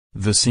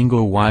The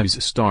Single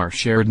Wives star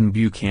Sheridan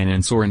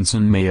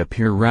Buchanan-Sorensen may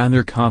appear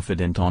rather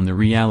confident on the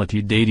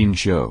reality dating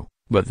show,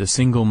 but the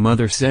single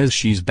mother says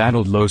she's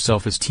battled low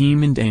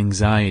self-esteem and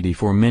anxiety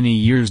for many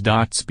years.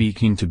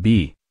 Speaking to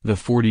B, the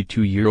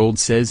 42-year-old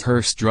says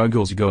her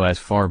struggles go as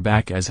far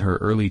back as her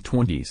early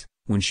 20s,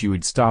 when she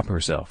would stop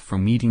herself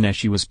from eating as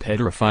she was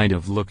petrified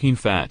of looking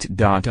fat.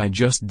 I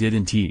just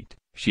didn't eat,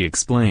 she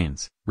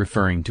explains,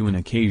 referring to an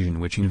occasion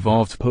which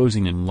involved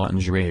posing in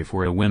lingerie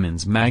for a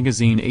women's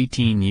magazine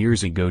 18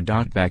 years ago.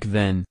 Back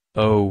then,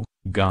 oh,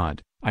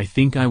 God, I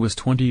think I was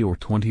 20 or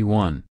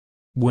 21.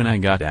 When I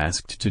got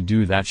asked to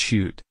do that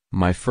shoot,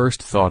 my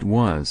first thought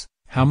was,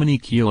 how many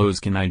kilos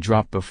can I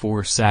drop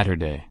before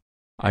Saturday?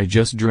 I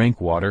just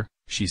drank water,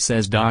 she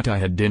says. I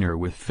had dinner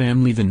with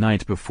family the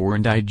night before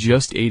and I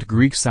just ate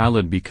Greek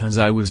salad because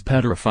I was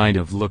petrified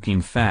of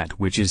looking fat,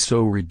 which is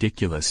so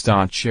ridiculous.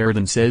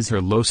 Sheridan says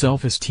her low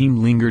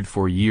self-esteem lingered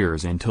for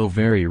years until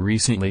very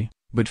recently,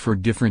 but for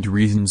different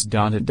reasons.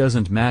 It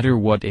doesn't matter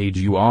what age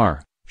you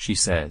are, she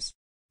says.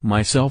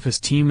 My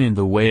self-esteem and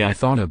the way I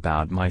thought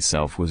about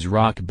myself was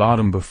rock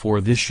bottom before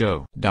this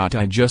show.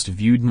 I just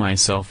viewed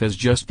myself as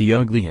just the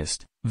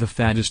ugliest, the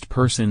fattest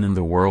person in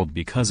the world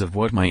because of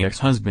what my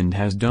ex-husband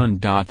has done.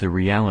 The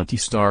reality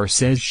star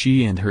says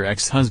she and her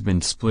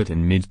ex-husband split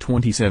in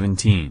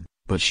mid-2017,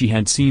 but she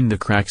had seen the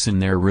cracks in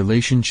their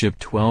relationship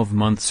 12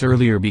 months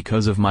earlier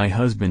because of my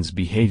husband's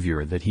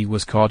behavior that he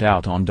was caught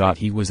out on.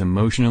 He was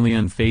emotionally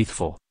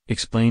unfaithful,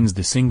 explains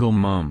the single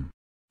mom.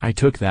 I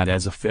took that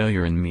as a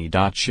failure in me.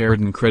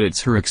 Sheridan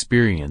credits her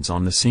experience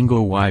on The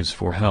Single Wives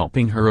for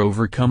helping her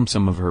overcome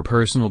some of her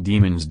personal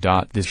demons.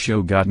 This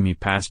show got me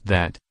past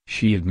that,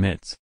 she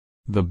admits.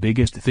 The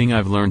biggest thing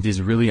I've learned is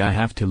really I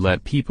have to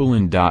let people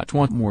in.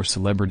 Want more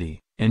celebrity,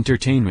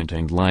 entertainment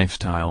and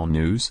lifestyle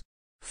news?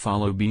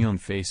 Follow me on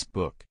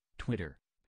Facebook, Twitter,